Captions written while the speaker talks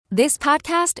This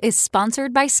podcast is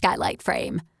sponsored by Skylight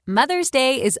Frame. Mother's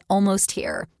Day is almost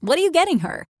here. What are you getting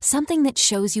her? Something that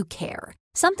shows you care.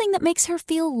 Something that makes her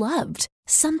feel loved.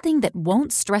 Something that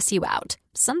won't stress you out.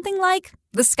 Something like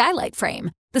the Skylight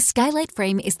Frame. The Skylight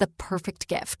Frame is the perfect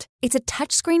gift. It's a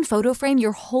touchscreen photo frame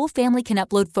your whole family can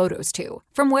upload photos to,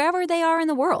 from wherever they are in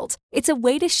the world. It's a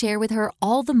way to share with her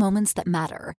all the moments that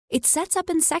matter. It sets up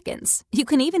in seconds. You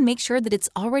can even make sure that it's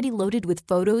already loaded with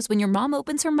photos when your mom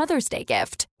opens her Mother's Day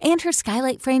gift. And her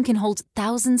Skylight Frame can hold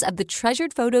thousands of the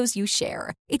treasured photos you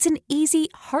share. It's an easy,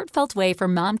 heartfelt way for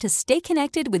mom to stay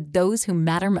connected with those who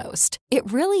matter most.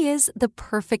 It really is the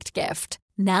perfect gift.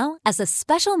 Now, as a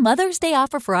special Mother's Day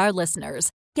offer for our listeners,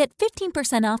 get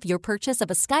 15% off your purchase of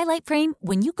a Skylight Frame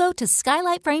when you go to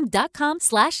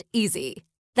skylightframe.com/easy.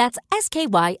 That's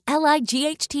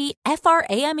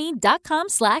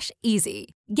SKYLIGHTFRAME.com/easy.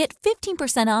 Get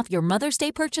 15% off your Mother's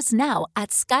Day purchase now at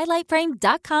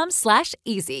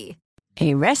skylightframe.com/easy.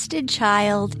 A rested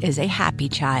child is a happy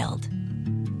child.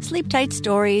 Sleep Tight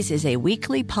Stories is a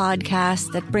weekly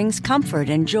podcast that brings comfort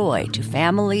and joy to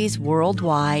families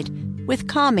worldwide with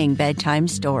calming bedtime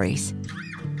stories.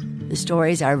 The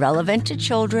stories are relevant to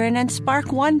children and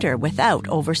spark wonder without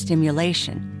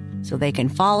overstimulation, so they can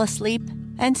fall asleep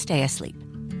and stay asleep.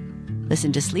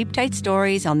 Listen to Sleep Tight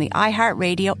Stories on the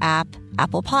iHeartRadio app,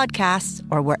 Apple Podcasts,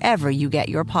 or wherever you get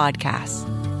your podcasts.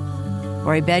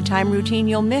 For a bedtime routine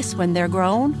you'll miss when they're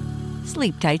grown,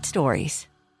 Sleep Tight Stories.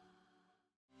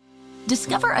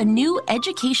 Discover a new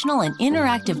educational and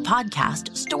interactive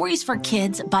podcast, Stories for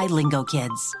Kids by Lingo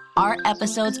Kids. Our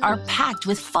episodes are packed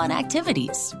with fun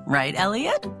activities. Right,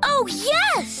 Elliot? Oh,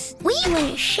 yes! We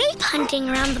went shape hunting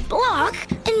around the block,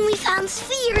 and we found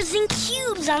spheres and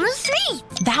cubes on the street.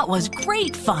 That was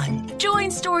great fun.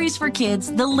 Join Stories for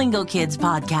Kids, the Lingo Kids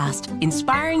podcast,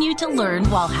 inspiring you to learn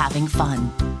while having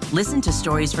fun. Listen to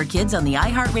Stories for Kids on the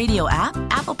iHeartRadio app,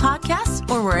 Apple Podcasts,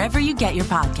 or wherever you get your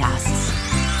podcasts.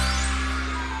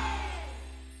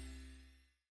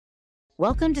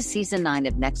 Welcome to Season 9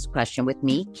 of Next Question with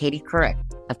me, Katie Couric.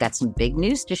 I've got some big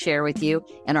news to share with you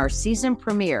in our season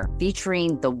premiere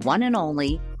featuring the one and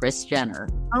only Kris Jenner.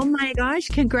 Oh my gosh,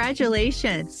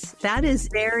 congratulations. That is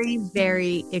very,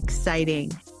 very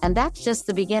exciting. And that's just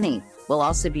the beginning. We'll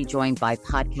also be joined by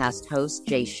podcast host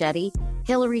Jay Shetty,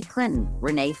 Hillary Clinton,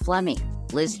 Renee Fleming,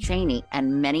 Liz Cheney,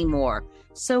 and many more.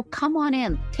 So come on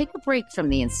in, take a break from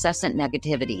the incessant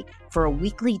negativity for a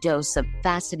weekly dose of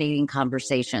fascinating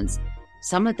conversations.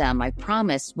 Some of them, I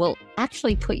promise, will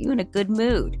actually put you in a good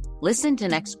mood. Listen to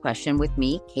Next Question with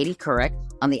me, Katie Couric,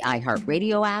 on the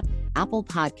iHeartRadio app, Apple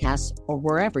Podcasts, or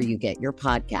wherever you get your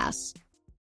podcasts.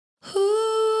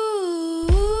 Ooh,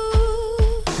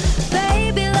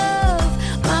 baby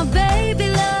love, my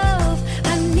baby love,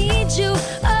 I need you,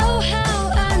 oh how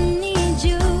I need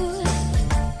you.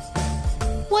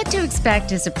 What to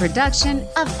Expect is a production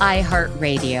of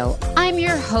iHeartRadio. I'm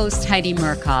your host, Heidi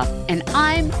Murkoff, and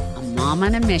I'm a mom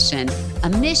on a mission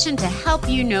to help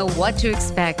you know what to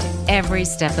expect every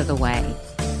step of the way.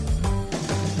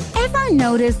 Ever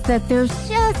notice that there's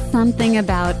just something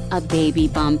about a baby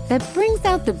bump that brings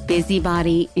out the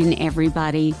busybody in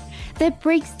everybody, that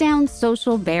breaks down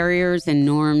social barriers and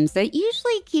norms, that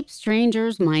usually keep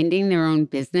strangers minding their own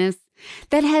business,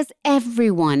 that has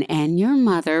everyone and your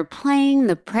mother playing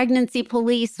the pregnancy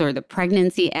police or the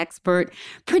pregnancy expert,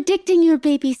 predicting your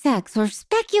baby's sex or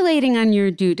speculating on your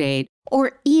due date,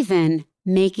 or even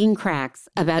making cracks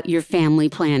about your family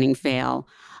planning fail?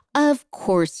 Of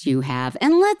course you have.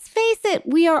 And let's face it,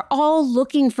 we are all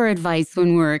looking for advice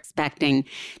when we're expecting.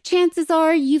 Chances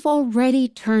are you've already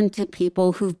turned to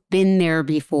people who've been there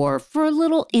before for a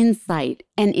little insight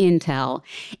and intel.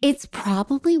 It's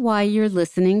probably why you're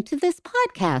listening to this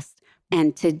podcast.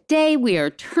 And today we are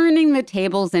turning the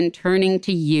tables and turning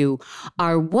to you,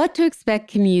 our What to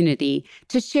Expect community,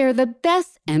 to share the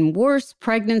best and worst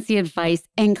pregnancy advice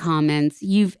and comments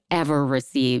you've ever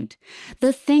received.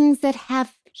 The things that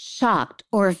have shocked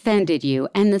or offended you,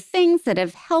 and the things that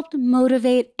have helped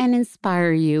motivate and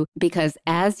inspire you, because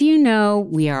as you know,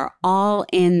 we are all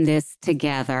in this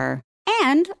together.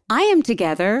 And I am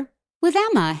together with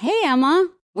Emma. Hey, Emma.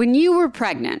 When you were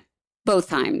pregnant, both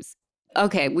times,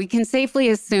 okay, we can safely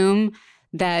assume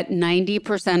that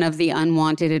 90% of the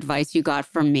unwanted advice you got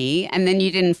from me, and then you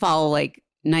didn't follow like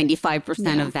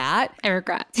 95% of that. I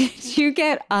regret. Did you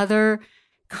get other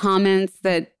comments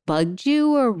that bugged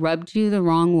you or rubbed you the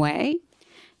wrong way?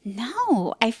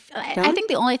 No, I think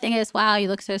the only thing is, wow, you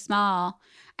look so small.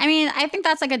 I mean, I think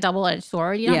that's like a double-edged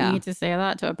sword. You don't need to say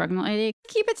that to a pregnant lady.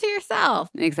 Keep it to yourself.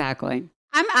 Exactly.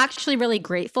 I'm actually really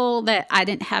grateful that I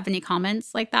didn't have any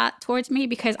comments like that towards me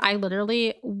because I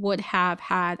literally would have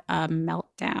had a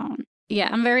meltdown. Yeah,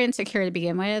 I'm very insecure to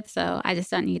begin with, so I just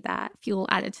don't need that fuel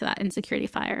added to that insecurity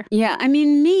fire. Yeah, I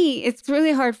mean, it's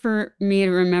really hard for me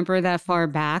to remember that far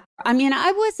back. I mean,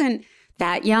 I wasn't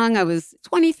that young. I was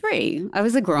 23. I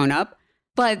was a grown-up,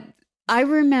 but I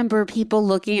remember people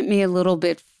looking at me a little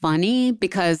bit funny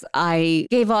because I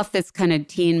gave off this kind of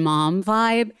teen mom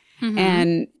vibe. Mm-hmm.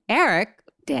 And Eric,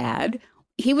 Dad,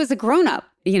 he was a grown-up.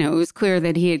 It was clear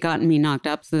that he had gotten me knocked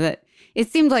up, so that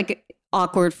it seemed like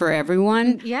awkward for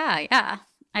everyone. Yeah.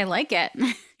 I like it.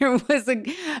 There was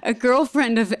a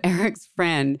girlfriend of Eric's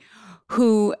friend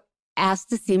who asked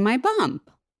to see my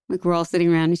bump. Like, we're all sitting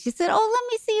around and she said, "Oh,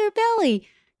 let me see your belly."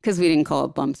 Because we didn't call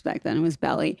it bumps back then. It was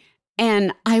belly.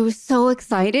 And I was so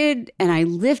excited and I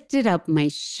lifted up my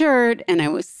shirt and I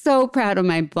was so proud of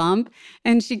my bump.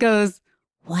 And she goes,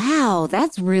 "Wow,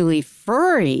 that's really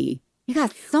furry. You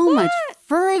got so much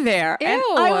fur there." Ew. And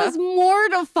I was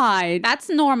mortified. That's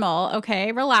normal.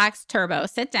 Okay, relax, Turbo.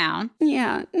 Sit down.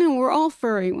 Yeah. No, we're all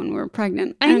furry when we're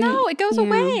pregnant. I know. It goes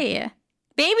away.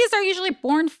 Babies are usually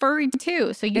born furry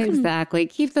too. So you Exactly.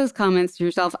 Keep those comments to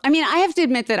yourself. I mean, I have to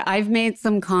admit that I've made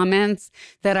some comments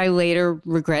that I later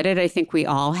regretted. I think we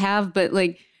all have. But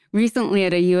like recently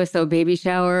at a USO baby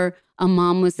shower, a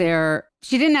mom was there.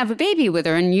 She didn't have a baby with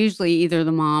her. And usually either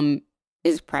the mom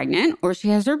is pregnant or she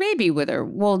has her baby with her.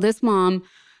 Well, this mom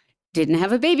didn't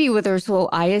have a baby with her, so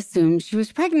I assumed she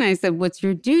was pregnant. I said, "What's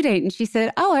your due date?" And she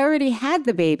said, "Oh, I already had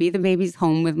the baby. The baby's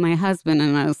home with my husband."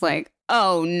 And I was like,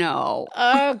 oh, no.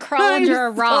 Oh, crawl under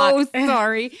a rock. So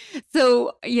sorry.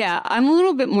 So, yeah, I'm a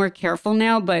little bit more careful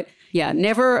now, but yeah,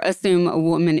 never assume a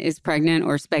woman is pregnant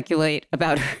or speculate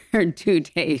about her due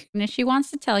date. And if she wants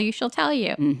to tell you, she'll tell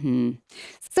you. Mm-hmm.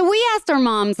 So we asked our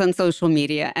moms on social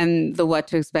media and the What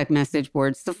to Expect message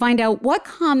boards to find out what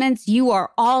comments you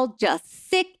are all just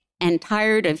sick and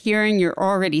tired of hearing. You're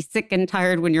already sick and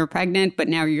tired when you're pregnant, but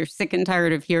now you're sick and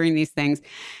tired of hearing these things.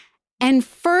 And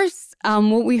first,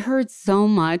 what we heard so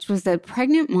much was that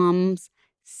pregnant moms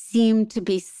seem to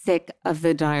be sick of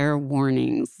the dire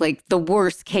warnings, like the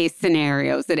worst case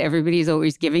scenarios that everybody's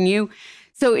always giving you.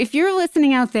 So if you're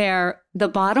listening out there, the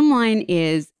bottom line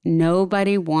is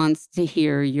nobody wants to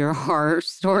hear your horror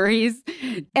stories.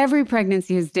 Every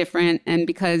pregnancy is different. And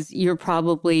because you're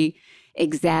probably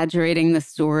exaggerating the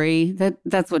story,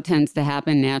 that's what tends to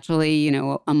happen naturally.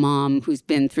 A mom who's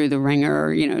been through the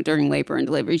ringer, during labor and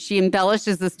delivery, she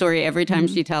embellishes the story every time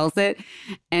she tells it.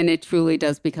 And it truly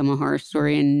does become a horror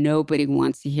story. And nobody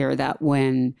wants to hear that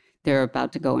when they're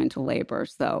about to go into labor.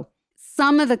 So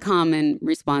some of the common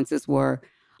responses were,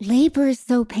 "Labor is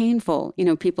so painful."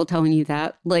 People telling you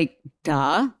that, like,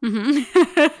 duh.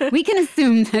 Mm-hmm. We can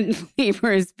assume that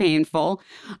labor is painful.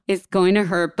 It's going to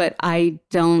hurt, but I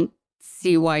don't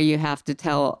see why you have to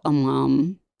tell a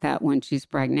mom that when she's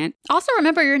pregnant. Also,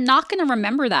 remember, you're not going to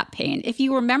remember that pain. If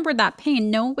you remembered that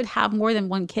pain, no one would have more than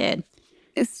one kid.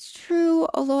 It's true,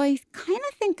 although I kind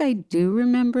of think I do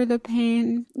remember the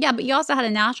pain. Yeah, but you also had a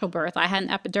natural birth. I had an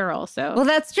epidural, so... Well,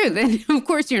 that's true. Then, of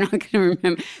course, you're not going to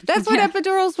remember. That's what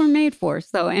epidurals were made for.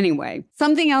 So anyway,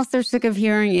 something else they're sick of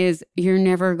hearing is, "You're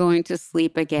never going to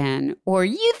sleep again." Or,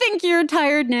 "You think you're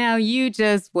tired now, you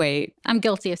just wait." I'm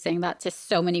guilty of saying that to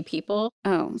so many people.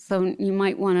 Oh, so you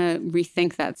might want to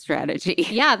rethink that strategy.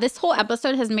 Yeah, this whole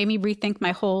episode has made me rethink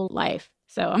my whole life.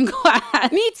 So I'm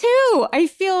glad. Me too. I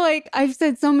feel like I've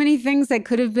said so many things that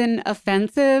could have been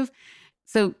offensive.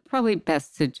 So probably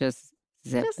best to just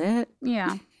zip it.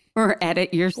 Yeah. Or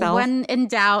edit yourself. When in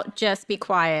doubt, just be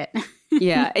quiet.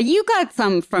 Yeah. You got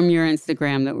some from your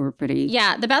Instagram that were pretty...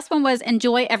 Yeah. The best one was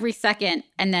 "enjoy every second."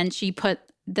 And then she put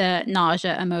the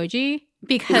nausea emoji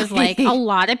because like a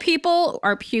lot of people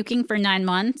are puking for 9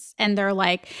 months and they're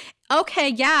like, okay,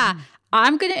 yeah,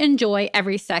 I'm going to enjoy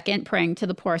every second praying to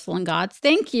the porcelain gods.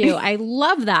 Thank you. I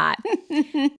love that.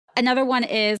 Another one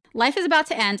is, "life is about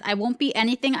to end. I won't be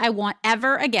anything I want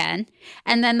ever again."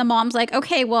 And then the mom's like,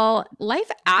 okay, well, life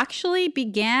actually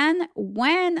began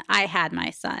when I had my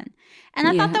son. And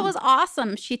I thought that was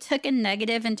awesome. She took a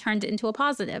negative and turned it into a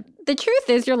positive. The truth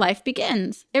is your life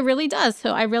begins. It really does.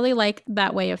 So I really like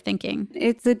that way of thinking.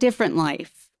 It's a different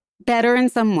life. Better in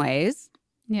some ways.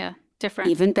 Yeah, different.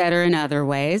 Even better in other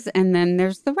ways. And then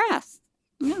there's the rest.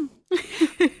 Yeah.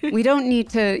 We don't need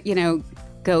to,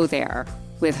 go there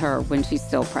with her when she's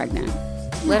still pregnant.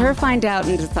 Let her find out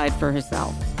and decide for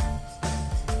herself.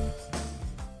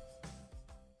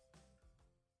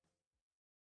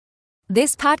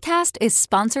 This podcast is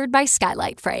sponsored by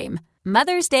Skylight Frame.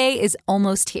 Mother's Day is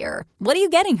almost here. What are you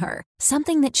getting her?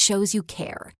 Something that shows you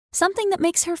care. Something that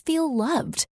makes her feel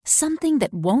loved. something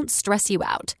that won't stress you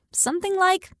out. Something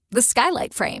like the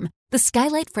Skylight Frame. The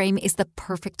Skylight Frame is the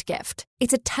perfect gift.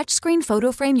 It's a touchscreen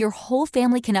photo frame your whole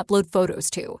family can upload photos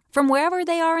to, from wherever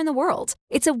they are in the world.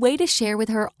 It's a way to share with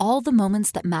her all the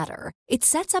moments that matter. It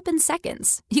sets up in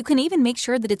seconds. You can even make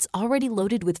sure that it's already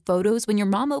loaded with photos when your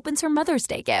mom opens her Mother's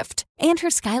Day gift. And her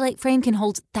Skylight Frame can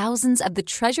hold thousands of the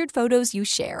treasured photos you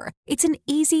share. It's an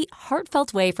easy,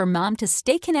 heartfelt way for mom to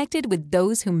stay connected with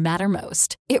those who matter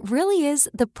most. It really is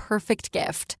the perfect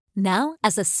gift. Now,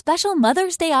 as a special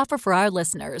Mother's Day offer for our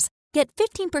listeners, get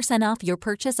 15% off your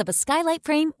purchase of a Skylight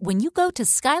Frame when you go to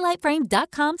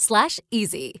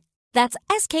skylightframe.com/easy. That's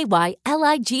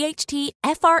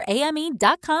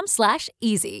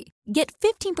SKYLIGHTFRAME.com/easy. Get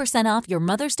 15% off your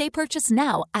Mother's Day purchase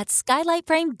now at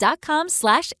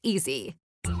skylightframe.com/easy.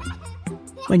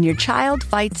 When your child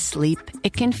fights sleep,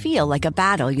 it can feel like a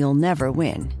battle you'll never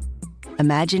win.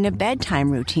 Imagine a bedtime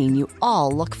routine you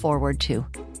all look forward to,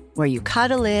 where you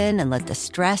cuddle in and let the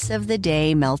stress of the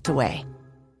day melt away.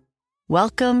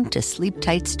 Welcome to Sleep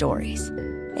Tight Stories,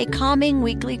 a calming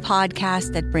weekly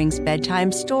podcast that brings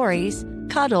bedtime stories,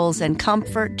 cuddles, and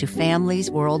comfort to families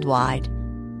worldwide.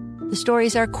 The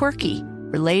stories are quirky,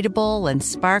 relatable, and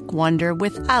spark wonder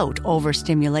without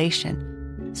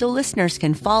overstimulation, so listeners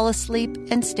can fall asleep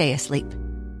and stay asleep.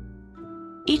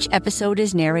 Each episode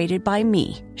is narrated by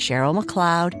me, Cheryl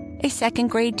McLeod, a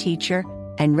second-grade teacher,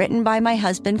 and written by my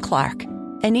husband, Clark,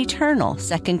 an eternal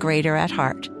second grader at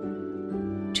heart.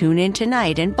 Tune in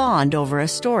tonight and bond over a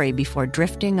story before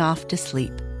drifting off to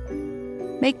sleep.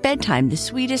 Make bedtime the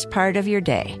sweetest part of your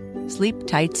day. Sleep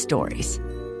Tight Stories.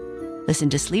 Listen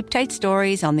to Sleep Tight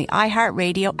Stories on the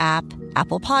iHeartRadio app,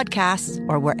 Apple Podcasts,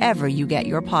 or wherever you get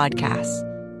your podcasts.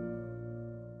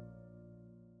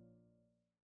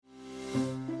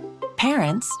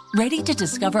 Parents, ready to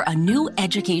discover a new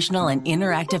educational and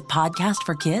interactive podcast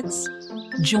for kids?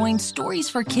 Join Stories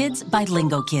for Kids by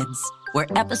Lingo Kids, where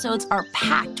episodes are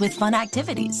packed with fun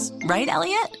activities. Right,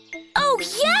 Elliot? Oh,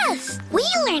 yes! We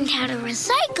learned how to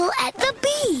recycle at the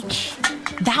beach.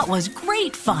 That was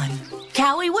great fun.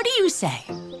 Callie, what do you say?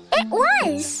 It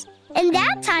was. And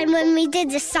that time when we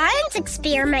did the science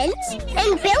experiments,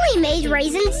 and Billy made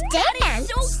raisins dance.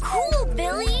 So cool,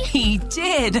 Billy. He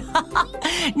did.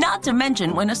 Not to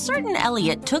mention when a certain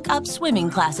Elliot took up swimming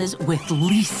classes with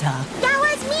Lisa. That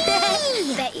was me!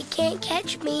 Bet you can't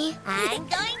catch me. I'm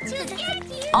going to get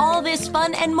you. All this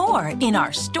fun and more in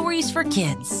our Stories for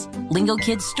Kids. Lingo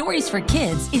Kids Stories for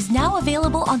Kids is now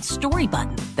available on Story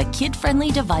Button, the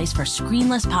kid-friendly device for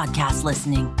screenless podcast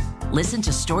listening. Listen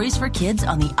to Stories for Kids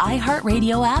on the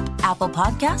iHeartRadio app, Apple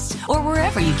Podcasts, or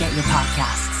wherever you get your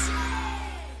podcasts.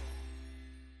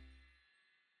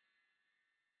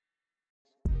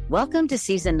 Welcome to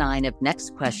Season 9 of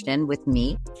Next Question with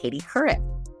me, Katie Couric.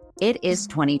 It is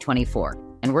 2024,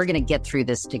 and we're going to get through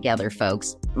this together,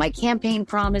 folks. My campaign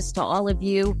promise to all of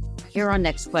you here on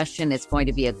Next Question is going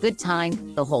to be a good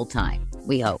time the whole time,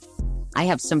 we hope. I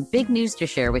have some big news to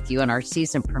share with you on our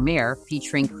season premiere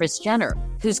featuring Kris Jenner,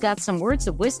 who's got some words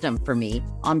of wisdom for me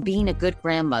on being a good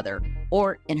grandmother,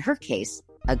 or in her case,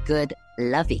 a good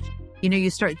lovey. You know, you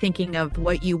start thinking of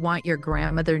what you want your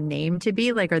grandmother name to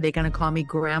be. Like, are they going to call me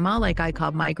grandma like I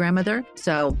called my grandmother?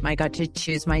 So I got to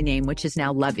choose my name, which is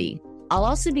now Lovey. I'll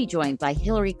also be joined by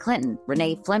Hillary Clinton,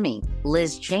 Renee Fleming,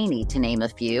 Liz Cheney, to name a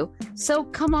few. So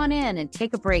come on in and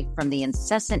take a break from the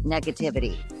incessant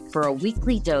negativity for a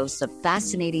weekly dose of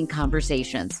fascinating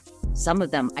conversations. Some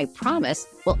of them, I promise,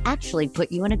 will actually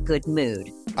put you in a good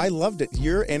mood. I loved it.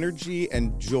 Your energy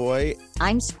and joy.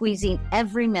 I'm squeezing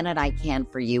every minute I can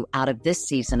for you out of this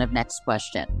season of Next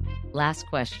Question. Last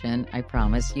question, I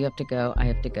promise. You have to go, I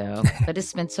have to go. But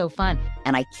it's been so fun,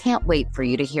 and I can't wait for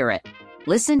you to hear it.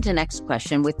 Listen to Next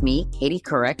Question with me, Katie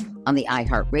Couric, on the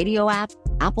iHeartRadio app,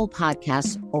 Apple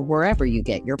Podcasts, or wherever you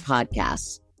get your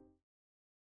podcasts.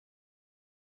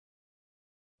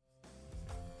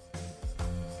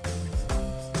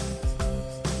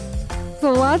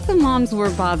 So lots of moms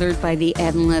were bothered by the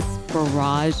endless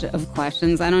barrage of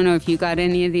questions. I don't know if you got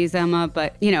any of these, Emma,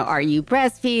 but, are you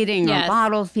breastfeeding or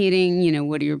bottle feeding?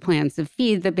 What are your plans to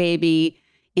feed the baby?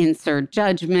 Insert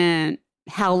judgment.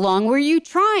 How long were you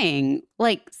trying?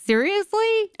 Like,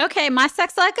 seriously? Okay, my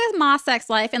sex life is my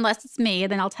sex life. Unless it's me,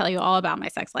 then I'll tell you all about my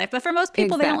sex life. But for most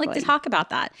people, They don't like to talk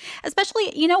about that.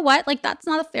 Especially, you know what? Like, that's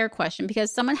not a fair question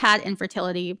because someone had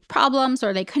infertility problems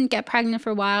or they couldn't get pregnant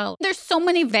for a while. There's so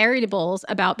many variables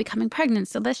about becoming pregnant.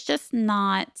 So let's just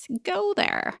not go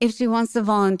there. If she wants to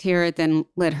volunteer it, then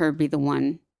let her be the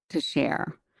one to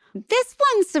share. This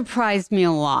one surprised me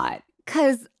a lot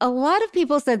because a lot of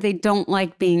people said they don't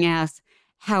like being asked,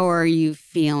 how are you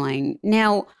feeling?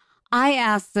 Now, I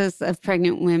ask this of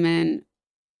pregnant women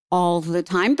all the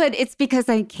time, but it's because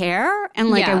I care and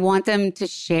like I want them to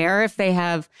share if they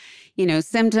have,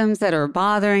 symptoms that are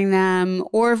bothering them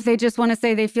or if they just want to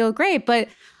say they feel great. But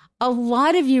a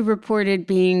lot of you reported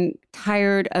being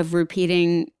tired of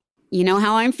repeating, you know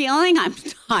how I'm feeling? I'm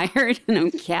tired and I'm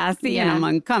gassy and I'm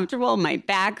uncomfortable. My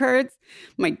back hurts,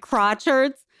 my crotch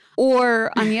hurts.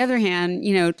 Or on the other hand,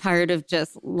 tired of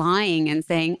just lying and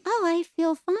saying, oh, I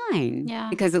feel fine. Yeah.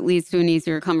 Because it leads to an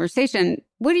easier conversation.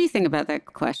 What do you think about that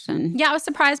question? Yeah, I was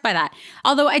surprised by that.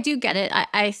 Although I do get it.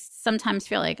 I sometimes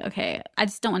feel like, okay, I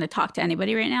just don't want to talk to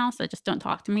anybody right now. So just don't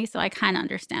talk to me. So I kind of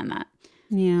understand that.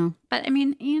 Yeah. But I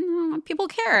mean, people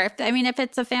care. If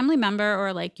it's a family member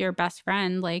or like your best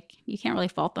friend, like you can't really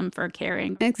fault them for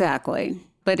caring. Exactly.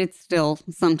 But it's still,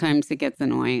 sometimes it gets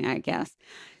annoying, I guess.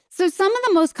 So some of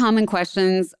the most common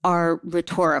questions are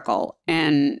rhetorical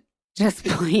and just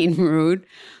plain rude.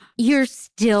 You're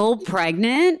still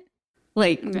pregnant?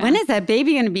 Like, when is that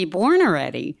baby going to be born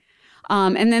already?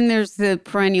 And then there's the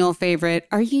perennial favorite.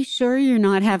 Are you sure you're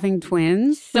not having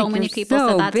twins? So many people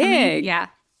said that big. to me. Yeah.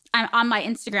 On my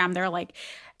Instagram, they're like,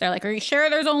 are you sure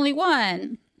there's only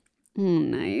one?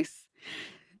 Nice.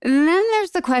 And then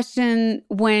there's the question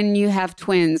when you have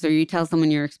twins or you tell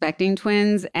someone you're expecting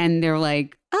twins and they're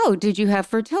like, oh, did you have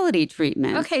fertility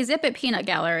treatment? Okay, zip it, peanut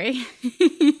gallery.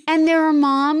 And there are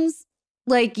moms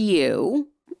like you.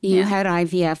 You had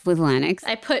IVF with Lennox.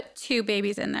 I put 2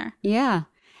 babies in there. Yeah.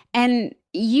 And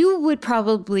you would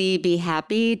probably be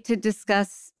happy to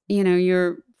discuss,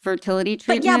 your fertility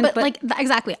treatment. But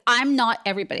exactly. I'm not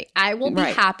everybody. I will be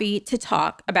happy to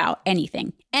talk about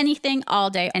anything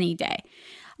all day, any day.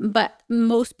 But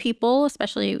most people,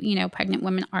 especially, pregnant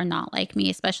women are not like me,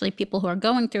 especially people who are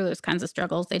going through those kinds of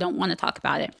struggles. They don't want to talk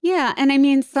about it. Yeah. And I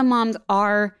mean, some moms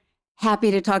are happy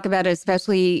to talk about it,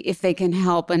 especially if they can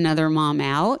help another mom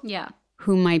out. Yeah.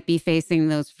 Who might be facing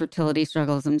those fertility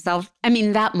struggles themselves. I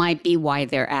mean, that might be why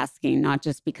they're asking, not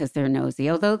just because they're nosy,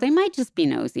 although they might just be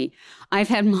nosy. I've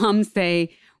had moms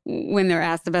say, when they're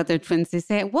asked about their twins, they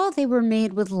say, well, they were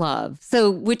made with love. So,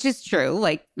 which is true.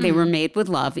 Like they were made with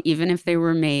love, even if they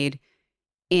were made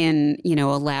in, a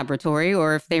laboratory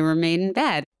or if they were made in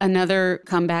bed. Another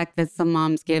comeback that some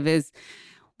moms give is,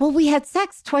 well, we had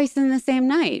sex twice in the same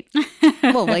night.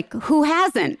 Well, like who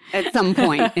hasn't at some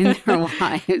point in their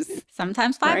lives?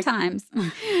 Sometimes 5 times.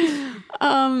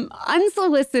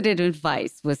 Unsolicited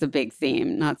advice was a big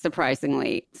theme, not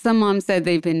surprisingly. Some moms said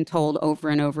they've been told over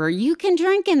and over, you can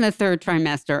drink in the 3rd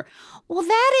trimester. Well,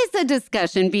 that is a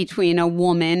discussion between a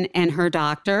woman and her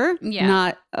doctor,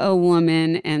 not a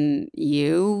woman and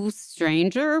you,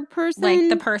 stranger person. Like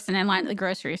the person in line at the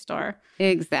grocery store.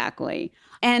 Exactly.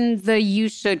 And the you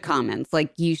should comments,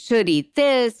 like you should eat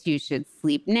this, you should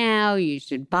sleep now, you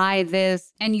should buy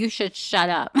this. And you should shut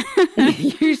up.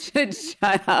 You should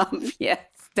shut up. Yes,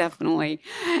 definitely.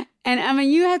 And I mean,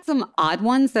 you had some odd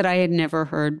ones that I had never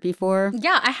heard before.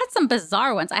 Yeah, I had some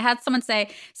bizarre ones. I had someone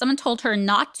say, someone told her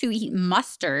not to eat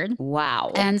mustard.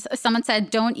 Wow. And someone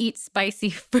said, don't eat spicy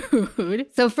food.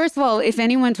 So first of all, if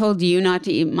anyone told you not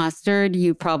to eat mustard,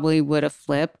 you probably would have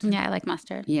flipped. Yeah, I like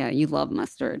mustard. Yeah, you love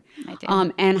mustard. I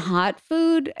do. And hot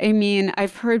food, I mean,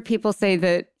 I've heard people say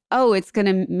that, oh, it's going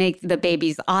to make the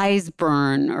baby's eyes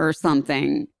burn or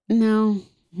something. No.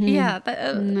 Yeah,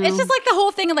 No. It's just like the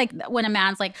whole thing, like when a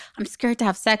man's like, I'm scared to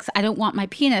have sex. I don't want my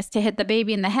penis to hit the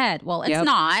baby in the head. Well, it's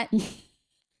not.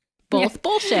 Both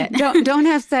bullshit. Don't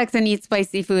have sex and eat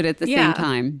spicy food at the same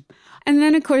time. And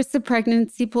then, of course, the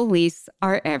pregnancy police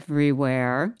are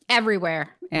everywhere. Everywhere.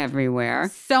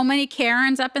 So many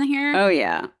Karens up in here. Oh,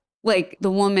 yeah. Like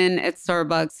the woman at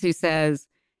Starbucks who says,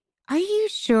 are you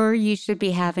sure you should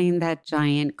be having that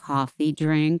giant coffee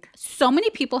drink? So many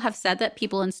people have said that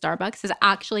people in Starbucks has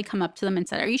actually come up to them and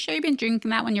said, are you sure you've been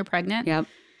drinking that when you're pregnant? Yep.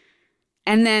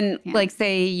 And then, like,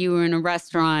 say you were in a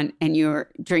restaurant and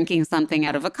you're drinking something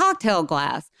out of a cocktail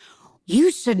glass.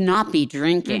 You should not be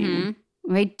drinking,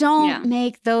 right? Don't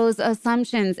make those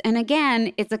assumptions. And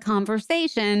again, it's a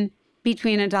conversation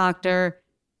between a doctor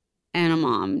and a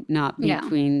mom, not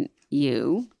between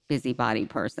you, busybody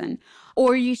person.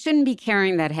 Or you shouldn't be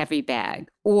carrying that heavy bag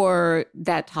or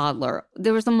that toddler.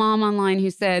 There was a mom online who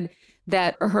said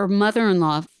that her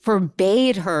mother-in-law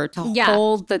forbade her to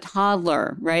hold the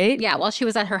toddler, right? Yeah, while she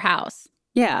was at her house.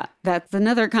 Yeah, that's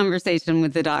another conversation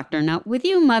with the doctor, not with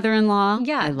you, mother-in-law.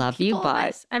 Yeah. I love you,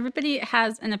 but... Everybody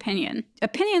has an opinion.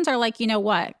 Opinions are like, you know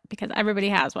what? because everybody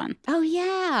has one. Oh,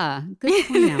 yeah. Good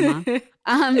point, Emma.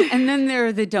 And then there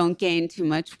are the don't gain too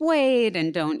much weight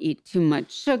and don't eat too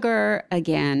much sugar.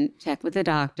 Again, check with the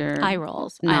doctor. Eye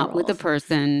rolls. Not with the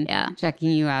person checking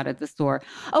you out at the store.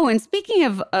 Oh, and speaking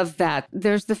of that,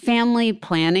 there's the family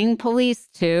planning police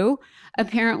too.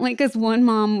 Apparently, because one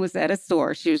mom was at a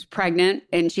store. She was pregnant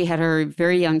and she had her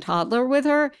very young toddler with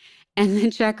her. And the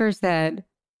checker said,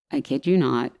 I kid you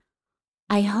not,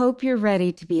 I hope you're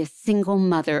ready to be a single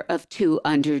mother of 2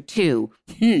 under 2.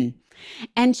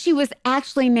 And she was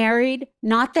actually married.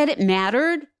 Not that it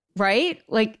mattered, right?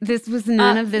 Like this was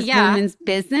none of this woman's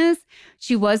business.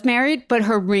 She was married, but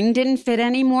her ring didn't fit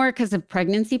anymore because of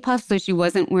pregnancy puffs. So she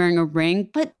wasn't wearing a ring.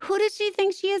 But who does she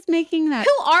think she is making that?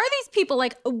 Who are these people?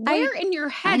 Like, where in your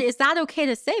head is that okay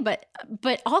to say?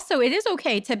 But also, it is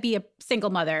okay to be a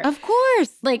single mother. Of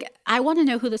course. Like, I want to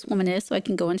know who this woman is so I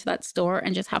can go into that store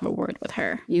and just have a word with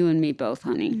her. You and me both,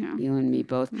 honey. Yeah. You and me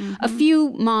both. A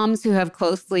few moms who have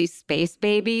closely spaced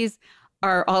babies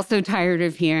are also tired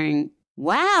of hearing,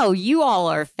 wow, you all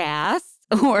are fast.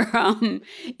 Or, isn't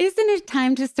it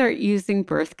time to start using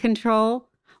birth control?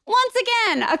 Once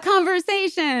again, a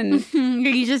conversation. Are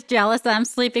you just jealous that I'm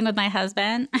sleeping with my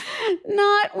husband?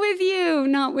 Not with you.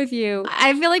 Not with you.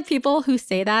 I feel like people who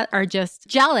say that are just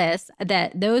jealous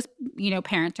that those,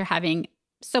 parents are having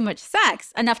so much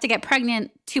sex, enough to get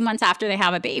pregnant 2 months after they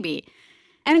have a baby.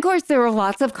 And of course, there were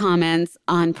lots of comments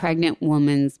on pregnant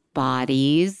women's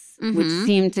bodies, which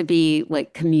seem to be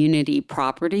like community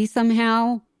property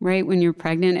somehow, right? When you're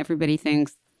pregnant, everybody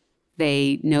thinks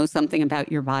they know something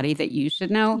about your body that you should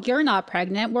know. You're not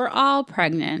pregnant. We're all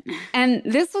pregnant. And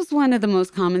this was one of the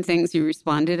most common things you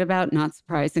responded about, not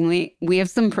surprisingly. We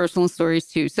have some personal stories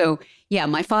too. So yeah,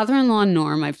 my father-in-law,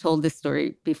 Norm, I've told this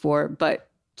story before, but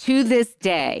to this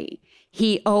day,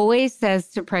 he always says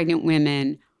to pregnant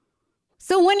women,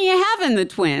 so when are you having the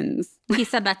twins? He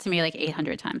said that to me like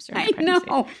 800 times during my pregnancy.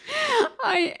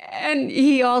 I know. And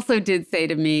he also did say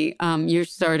to me, you're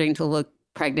starting to look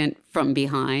pregnant from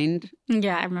behind.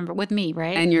 Yeah, I remember with me,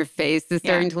 right? And your face is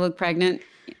starting to look pregnant.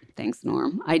 Thanks,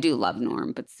 Norm. I do love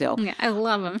Norm, but still. Yeah, I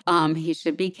love him. He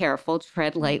should be careful,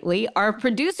 tread lightly. Our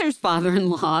producer's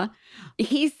father-in-law,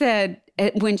 he said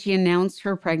when she announced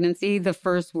her pregnancy, the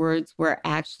first words were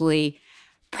actually,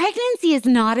 pregnancy is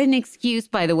not an excuse,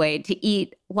 by the way, to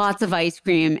eat lots of ice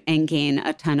cream and gain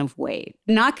a ton of weight.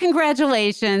 Not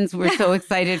congratulations. We're so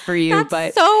excited for you,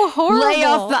 but so horrible. Lay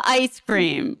off the ice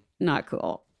cream. Not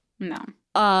cool. No.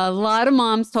 A lot of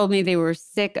moms told me they were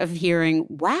sick of hearing,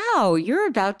 wow, you're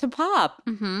about to pop.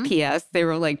 P.S. They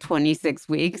were like 26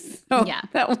 weeks. So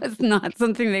that was not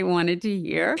something they wanted to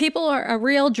hear. People are a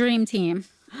real dream team.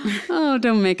 Oh,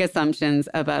 don't make assumptions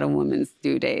about a woman's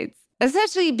due dates.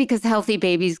 Especially because healthy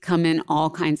babies come in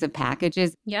all kinds of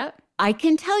packages. Yep. I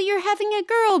can tell you're having a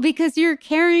girl because you're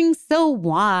carrying so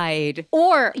wide.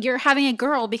 Or you're having a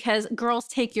girl because girls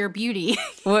take your beauty.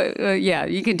 Well, yeah,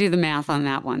 you can do the math on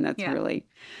that one. That's really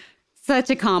such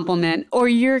a compliment. Or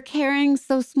you're carrying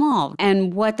so small.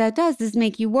 And what that does is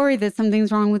make you worry that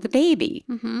something's wrong with the baby.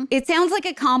 It sounds like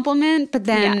a compliment, but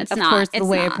then, of course, the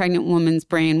way a pregnant woman's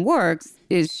brain works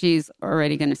is she's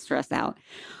already going to stress out.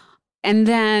 And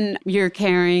then you're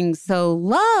carrying so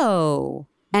low.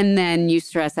 And then you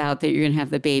stress out that you're going to have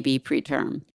the baby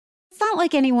preterm. It's not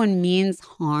like anyone means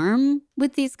harm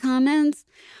with these comments.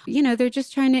 They're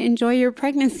just trying to enjoy your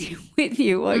pregnancy with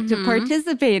you, like to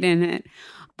participate in it.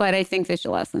 But I think this is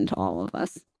a lesson to all of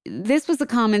us. This was a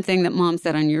common thing that mom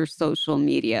said on your social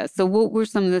media. So what were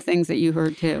some of the things that you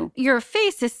heard too? Your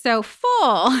face is so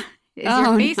full. Is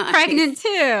your face pregnant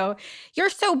too? You're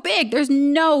so big. There's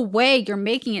no way you're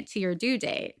making it to your due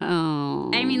date.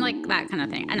 Oh. I mean, like that kind of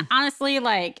thing. And honestly,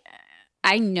 like,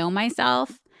 I know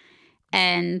myself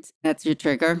and... That's your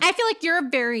trigger? I feel like you're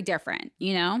very different,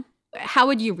 How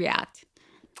would you react?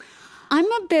 I'm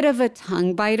a bit of a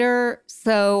tongue biter,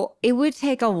 so it would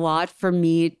take a lot for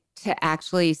me to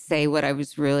actually say what I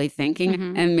was really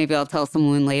thinking. And maybe I'll tell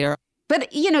someone later. But,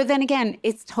 then again,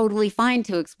 it's totally fine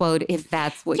to explode if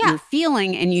that's what you're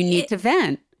feeling and you need to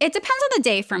vent. It depends on the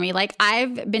day for me. Like,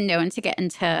 I've been known to get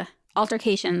into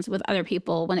altercations with other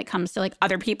people when it comes to, like,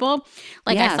 other people.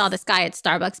 Like, I saw this guy at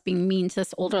Starbucks being mean to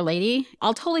this older lady.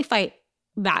 I'll totally fight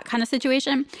that kind of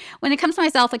situation. When it comes to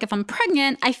myself, like, if I'm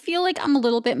pregnant, I feel like I'm a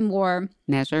little bit more...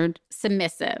 measured?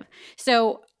 Submissive.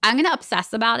 So I'm going to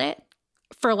obsess about it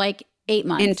for, like, 8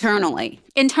 months.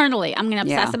 Internally, I'm going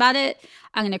to obsess about it.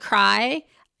 I'm going to cry.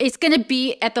 It's going to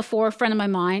be at the forefront of my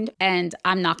mind, and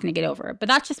I'm not going to get over it. But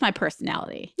that's just my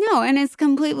personality. No, and it's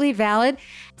completely valid.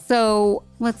 So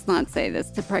let's not say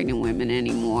this to pregnant women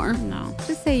anymore. No.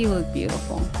 Just say you look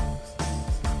beautiful.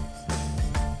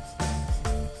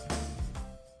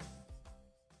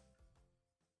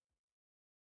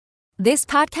 This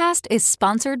podcast is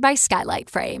sponsored by Skylight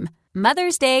Frame.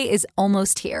 Mother's Day is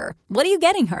almost here. What are you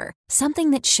getting her?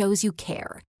 Something that shows you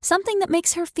care. Something that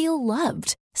makes her feel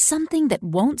loved. Something that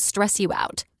won't stress you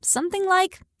out. Something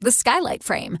like the Skylight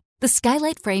Frame. The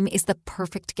Skylight Frame is the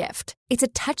perfect gift. It's a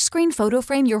touchscreen photo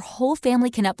frame your whole family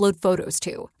can upload photos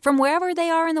to, from wherever they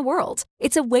are in the world.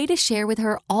 It's a way to share with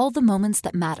her all the moments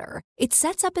that matter. It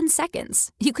sets up in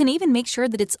seconds. You can even make sure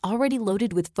that it's already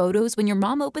loaded with photos when your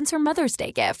mom opens her Mother's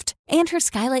Day gift. And her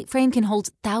Skylight Frame can hold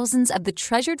thousands of the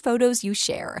treasured photos you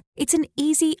share. It's an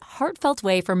easy, heartfelt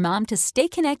way for mom to stay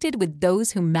connected with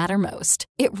those who matter most.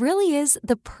 It really is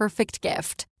the perfect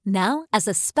gift. Now, as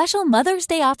a special Mother's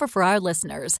Day offer for our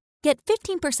listeners, get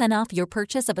 15% off your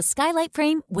purchase of a Skylight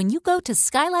Frame when you go to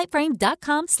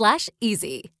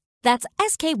skylightframe.com/easy. That's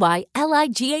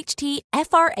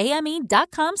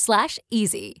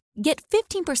SKYLIGHTFRAME.com/easy. Get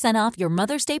 15% off your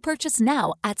Mother's Day purchase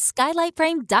now at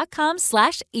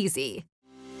skylightframe.com/easy.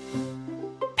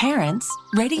 Parents,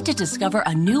 ready to discover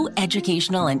a new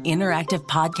educational and interactive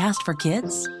podcast for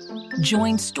kids?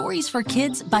 Join Stories for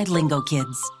Kids by Lingo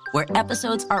Kids, where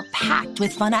episodes are packed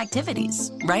with fun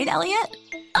activities. Right, Elliot?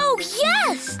 Oh,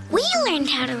 yes! We learned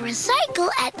how to recycle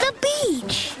at the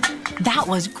beach. That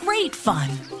was great fun.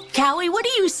 Callie, what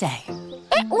do you say?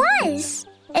 It was.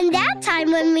 And that time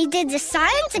when we did the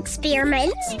science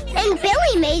experiments and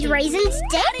Billy made raisins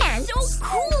dance. So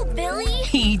cool, Billy.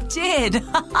 He did.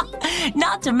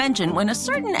 Not to mention when a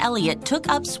certain Elliot took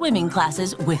up swimming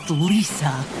classes with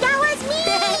Lisa. That was me.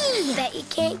 Bet you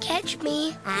can't catch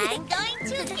me. I'm going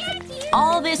to get you.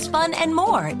 All this fun and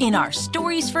more in our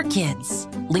Stories for Kids.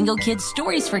 Lingo Kids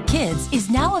Stories for Kids is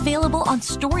now available on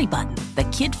Story Button, the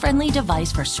kid-friendly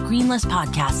device for screenless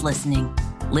podcast listening.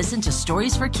 Listen to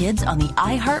Stories for Kids on the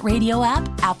iHeartRadio app,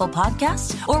 Apple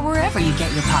Podcasts, or wherever you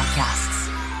get your podcasts.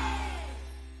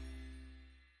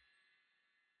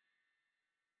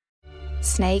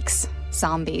 Snakes,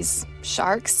 zombies,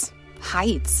 sharks,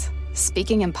 heights,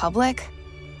 speaking in public.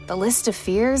 The list of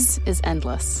fears is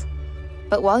endless.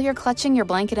 But while you're clutching your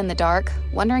blanket in the dark,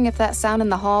 wondering if that sound in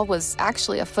the hall was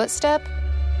actually a footstep,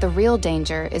 the real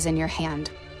danger is in your hand,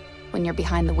 when you're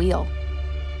behind the wheel.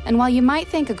 And while you might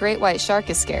think a great white shark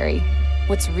is scary,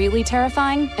 what's really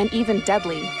terrifying and even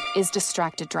deadly is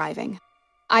distracted driving.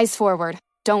 Eyes forward,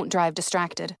 don't drive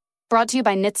distracted. Brought to you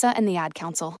by NHTSA and the Ad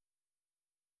Council.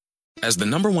 As the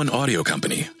 #1 audio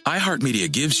company,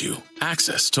 iHeartMedia gives you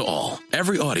access to all.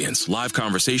 Every audience, live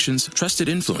conversations, trusted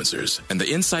influencers, and the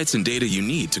insights and data you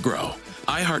need to grow.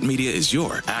 iHeartMedia is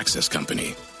your access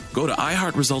company. Go to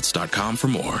iHeartResults.com for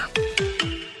more.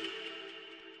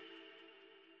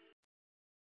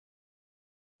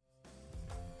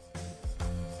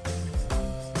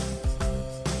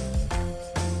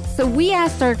 So we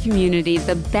asked our community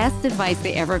the best advice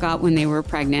they ever got when they were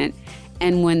pregnant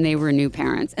and when they were new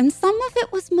parents. And some of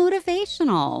it was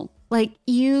motivational. Like,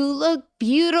 you look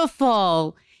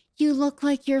beautiful. You look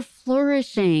like you're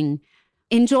flourishing.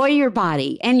 Enjoy your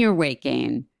body and your weight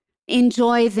gain.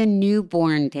 Enjoy the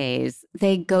newborn days.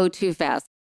 They go too fast.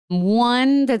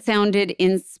 One that sounded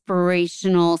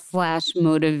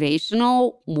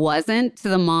inspirational/motivational wasn't to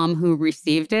the mom who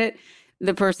received it.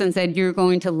 The person said, "You're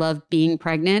going to love being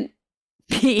pregnant."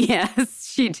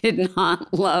 P.S. She did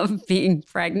not love being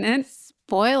pregnant.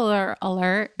 Spoiler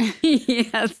alert.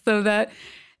 Yes, so that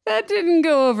didn't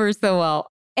go over so well.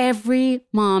 Every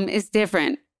mom is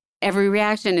different. Every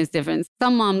reaction is different.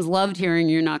 Some moms loved hearing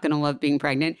you're not going to love being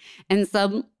pregnant, and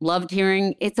some loved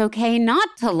hearing it's okay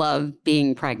not to love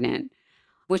being pregnant,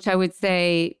 which I would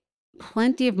say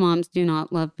plenty of moms do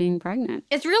not love being pregnant.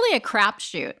 It's really a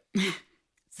crapshoot.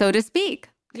 So to speak.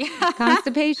 Yeah.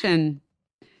 Constipation.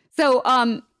 So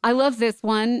I love this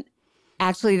one.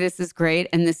 Actually, this is great.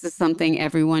 And this is something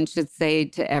everyone should say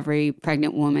to every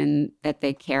pregnant woman that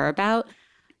they care about.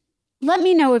 Let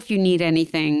me know if you need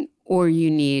anything or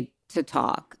you need to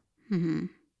talk. Mm-hmm.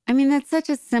 I mean, that's such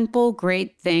a simple,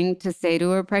 great thing to say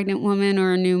to a pregnant woman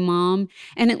or a new mom.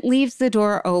 And it leaves the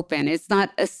door open. It's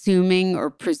not assuming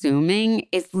or presuming.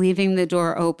 It's leaving the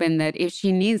door open that if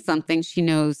she needs something, she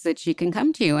knows that she can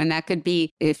come to you. And that could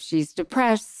be if she's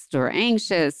depressed or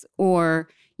anxious or,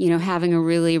 having a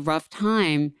really rough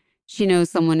time, she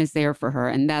knows someone is there for her.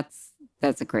 And that's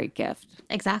a great gift.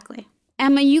 Exactly.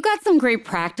 Emma, you got some great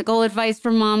practical advice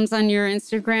for moms on your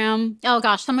Instagram. Oh,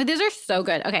 gosh. Some of these are so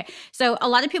good. Okay. So a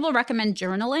lot of people recommend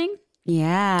journaling.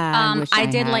 Yeah. I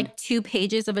did like 2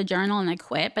 pages of a journal and I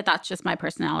quit, but that's just my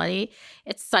personality.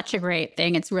 It's such a great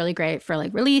thing. It's really great for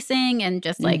like releasing and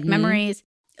just like memories.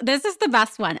 This is the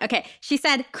best one. Okay. She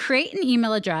said, create an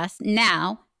email address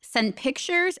now, send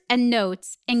pictures and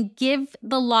notes and give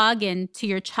the login to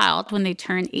your child when they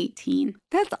turn 18.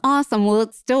 That's awesome. Will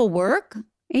it still work?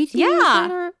 18 years Yeah.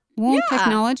 later? Won't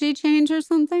technology change or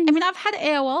something? I mean, I've had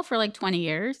AOL for like 20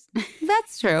 years.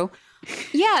 That's true.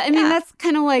 Yeah, I mean, that's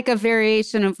kind of like a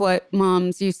variation of what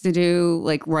moms used to do,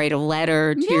 like write a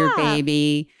letter to your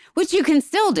baby, which you can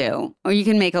still do. Or you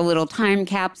can make a little time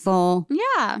capsule.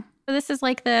 Yeah. This is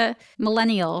like the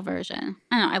millennial version.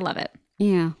 I know, I love it.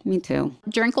 Yeah, me too.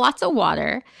 Drink lots of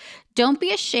water. Don't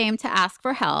be ashamed to ask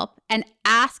for help, and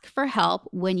ask for help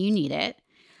when you need it.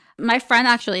 My friend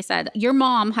actually said, your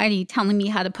mom, Heidi, telling me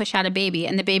how to push out a baby,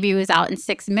 and the baby was out in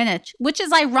 6 minutes, which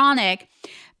is ironic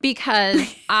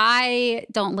because I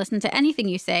don't listen to anything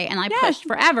you say, and I pushed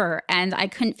forever, and I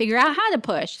couldn't figure out how to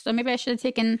push. So maybe I should have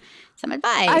taken some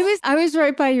advice. I was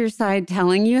right by your side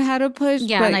telling you how to push.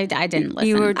 Yeah, and I didn't listen.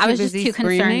 You were I was just busy too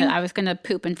concerned screaming. that I was going to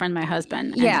poop in front of my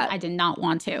husband. And Yeah. I did not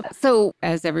want to. So,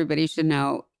 as everybody should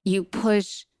know, you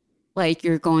push like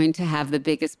you're going to have the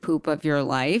biggest poop of your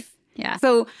life. Yeah.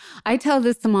 So I tell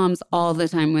this to moms all the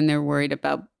time when they're worried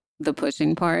about the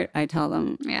pushing part. I tell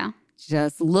them,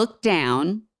 just look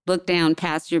down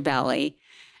past your belly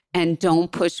and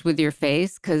don't push with your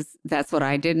face, because that's what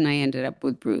I did. And I ended up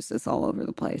with bruises all over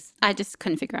the place. I just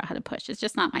couldn't figure out how to push. It's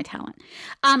just not my talent.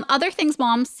 Other things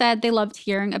moms said they loved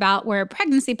hearing about were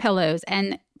pregnancy pillows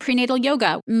and prenatal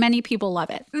yoga. Many people love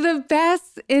it. The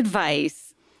best advice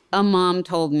a mom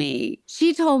told me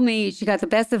she got the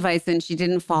best advice and she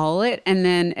didn't follow it. And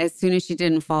then as soon as she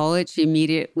didn't follow it, she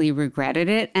immediately regretted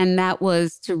it. And that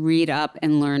was to read up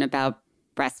and learn about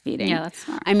breastfeeding. Yeah, that's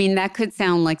smart. I mean, that could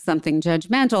sound like something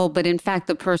judgmental, but in fact,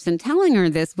 the person telling her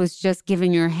this was just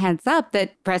giving her heads up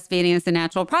that breastfeeding is a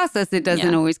natural process. It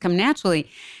doesn't always come naturally.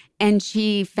 And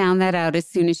she found that out as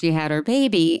soon as she had her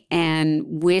baby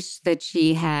and wished that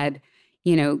she had,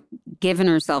 given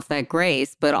herself that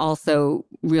grace, but also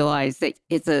realized that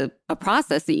it's a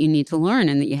process that you need to learn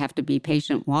and that you have to be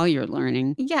patient while you're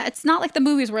learning. Yeah, it's not like the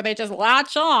movies where they just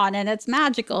latch on and it's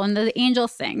magical and the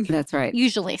angels sing. That's right.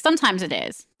 Usually. Sometimes it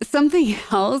is. Something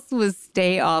else was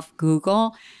stay off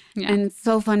Google. Yeah. And it's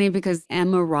so funny because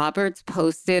Emma Roberts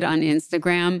posted on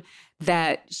Instagram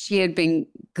that she had been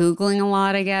Googling a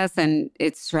lot, I guess, and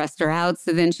it stressed her out.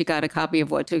 So then she got a copy of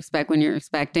What to Expect When You're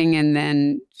Expecting, and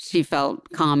then she felt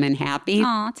calm and happy.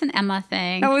 Oh, it's an Emma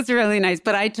thing. That was really nice.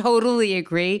 But I totally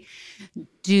agree.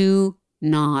 Do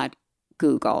not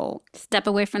Google. Step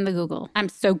away from the Google. I'm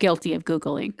so guilty of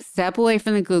Googling. Step away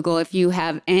from the Google. If you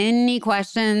have any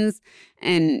questions,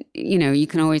 and, you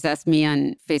can always ask me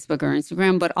on Facebook or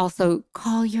Instagram, but also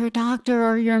call your doctor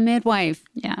or your midwife.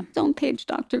 Yeah. Don't page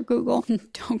Dr. Google.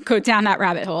 Don't go down that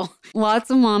rabbit hole. Lots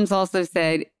of moms also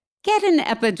said, get an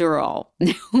epidural.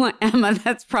 Emma,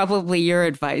 that's probably your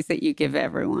advice that you give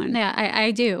everyone. Yeah,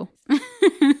 I do.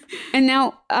 And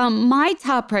now, my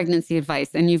top pregnancy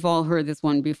advice, and you've all heard this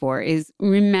one before, is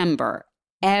remember,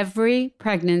 every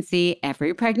pregnancy,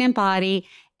 every pregnant body,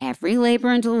 every labor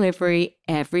and delivery,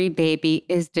 every baby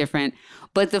is different.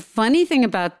 But the funny thing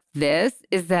about this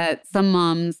is that some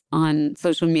moms on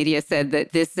social media said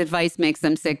that this advice makes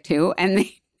them sick too, and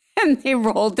they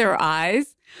rolled their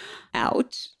eyes.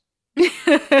 Ouch. But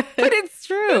it's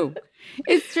true.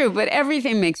 It's true. But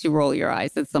everything makes you roll your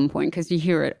eyes at some point because you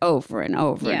hear it over and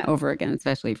over and over again,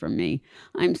 especially from me.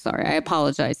 I'm sorry. I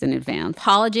apologize in advance.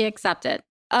 Apology accepted.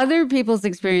 Other people's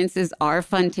experiences are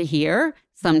fun to hear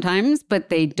sometimes, but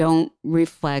they don't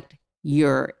reflect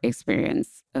your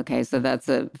experience. Okay, so that's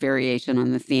a variation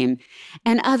on the theme.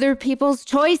 And other people's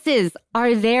choices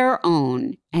are their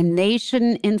own, and they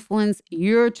shouldn't influence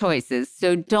your choices.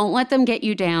 So don't let them get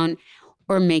you down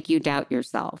or make you doubt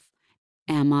yourself.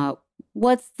 Emma,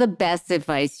 what's the best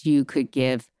advice you could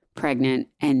give pregnant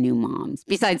and new moms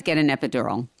besides get an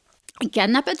epidural? Get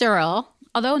an epidural.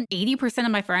 Although 80%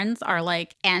 of my friends are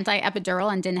like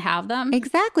anti-epidural and didn't have them.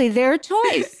 Exactly. Their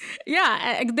choice.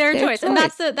 Yeah, their choice. And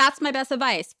that's my best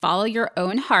advice. Follow your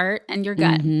own heart and your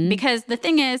gut. Mm-hmm. Because the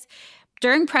thing is,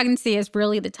 during pregnancy is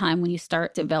really the time when you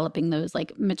start developing those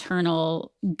like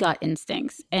maternal gut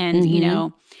instincts. And,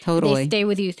 totally. They stay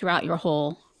with you throughout your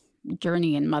whole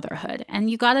journey in motherhood.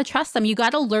 And you got to trust them. You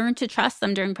got to learn to trust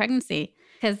them during pregnancy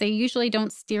because they usually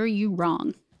don't steer you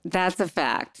wrong. That's a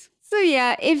fact. So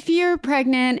yeah, if you're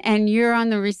pregnant and you're on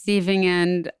the receiving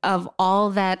end of all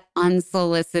that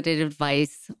unsolicited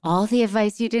advice, all the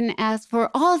advice you didn't ask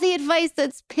for, all the advice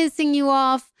that's pissing you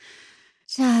off,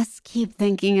 just keep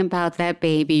thinking about that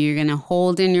baby you're going to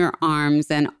hold in your arms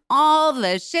and all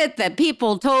the shit that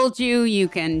people told you, you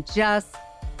can just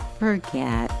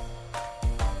forget.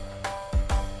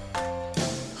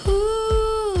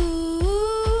 Ooh,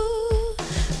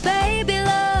 baby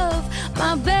love,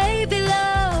 my baby.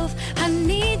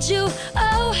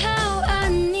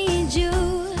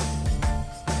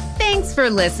 Thanks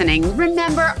for listening.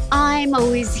 Remember, I'm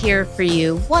always here for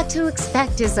you. What to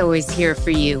Expect is always here for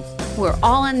you. We're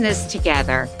all in this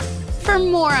together. For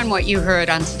more on what you heard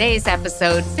on today's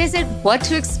episode, visit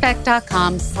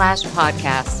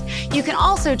whattoexpect.com/podcast. You can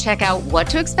also check out What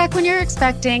to Expect When You're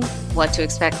Expecting, What to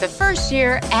Expect the First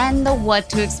Year, and the What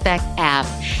to Expect app.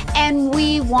 And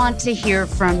we want to hear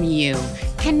from you.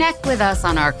 Connect with us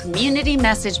on our community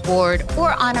message board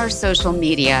or on our social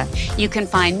media. You can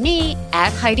find me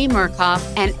at Heidi Murkoff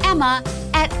and Emma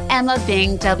at Emma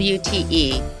Bing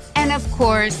WTE. And of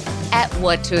course, at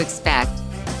What to Expect.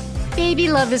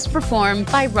 Baby Love is performed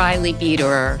by Riley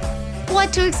Biederer.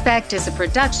 What to Expect is a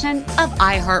production of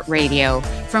iHeartRadio.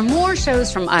 For more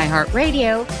shows from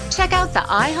iHeartRadio, check out the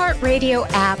iHeartRadio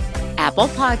app, Apple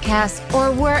Podcasts,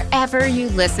 or wherever you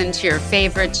listen to your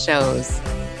favorite shows.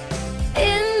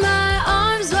 In my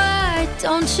arms, why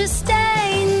don't you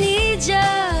stay?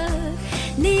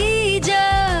 Need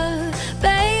ya,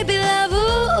 baby love,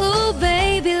 ooh,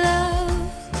 baby love.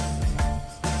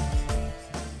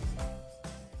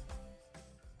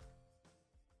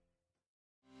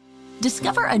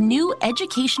 Discover a new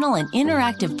educational and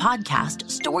interactive podcast,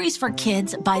 Stories for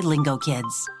Kids by Lingo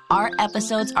Kids. Our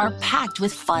episodes are packed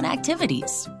with fun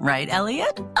activities. Right,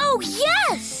 Elliot? Oh,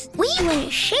 yes! We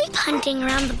went shape hunting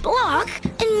around the block,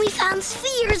 and we found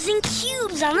spheres and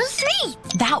cubes on the street.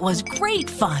 That was great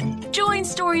fun. Join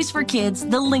Stories for Kids,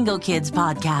 the Lingo Kids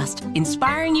podcast,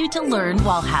 inspiring you to learn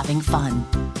while having fun.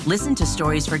 Listen to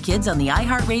Stories for Kids on the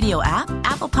iHeartRadio app,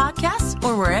 Apple Podcasts,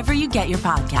 or wherever you get your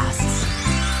podcasts.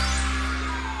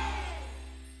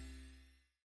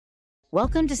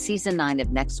 Welcome to Season 9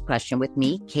 of Next Question with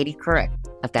me, Katie Couric.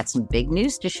 I've got some big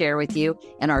news to share with you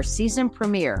in our season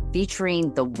premiere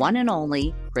featuring the one and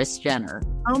only Kris Jenner.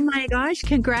 Oh my gosh,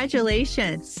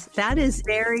 congratulations. That is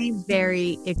very,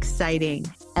 very exciting.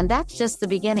 And that's just the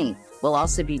beginning. We'll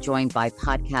also be joined by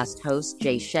podcast host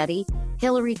Jay Shetty,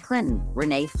 Hillary Clinton,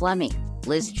 Renee Fleming,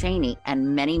 Liz Cheney,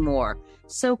 and many more.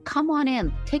 So come on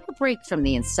in, take a break from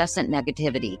the incessant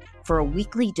negativity for a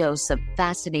weekly dose of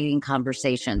fascinating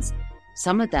conversations.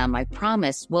 Some of them, I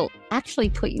promise, will actually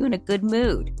put you in a good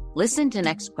mood. Listen to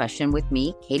Next Question with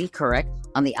me, Katie Couric,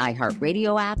 on the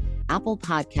iHeartRadio app, Apple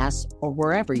Podcasts, or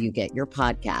wherever you get your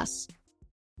podcasts.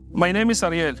 My name is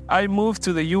Ariel. I moved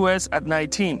to the U.S. at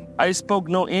 19. I spoke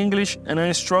no English and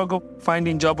I struggled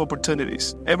finding job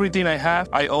opportunities. Everything I have,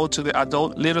 I owe to the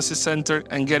Adult Literacy Center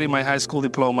and getting my high school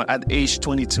diploma at age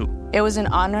 22. It was an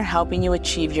honor helping you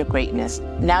achieve your greatness.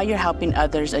 Now you're helping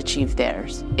others achieve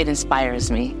theirs. It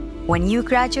inspires me. When you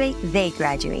graduate, they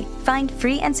graduate. Find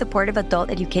free and supportive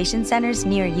adult education centers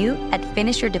near you at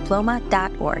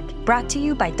finishyourdiploma.org. Brought to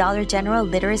you by Dollar General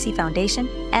Literacy Foundation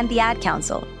and the Ad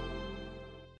Council.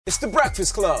 It's The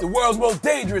Breakfast Club, the world's most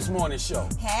dangerous morning show.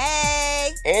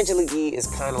 Hey! Angela Yee is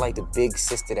kind of like the big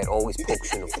sister that always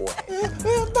pokes you in the forehead.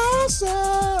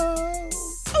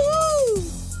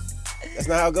 That's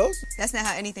not how it goes? That's not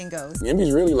how anything goes.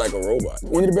 Yemi's really like a robot.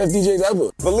 One of the best DJs ever.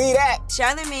 Believe that.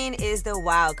 Charlamagne is the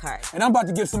wild card. And I'm about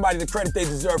to give somebody the credit they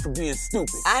deserve for being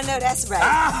stupid. I know that's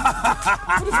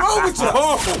right. What's wrong with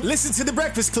you? Listen to The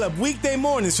Breakfast Club weekday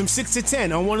mornings from 6 to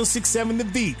 10 on 106.7 The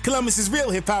Beat. Columbus's real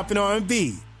hip-hop and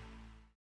R&B.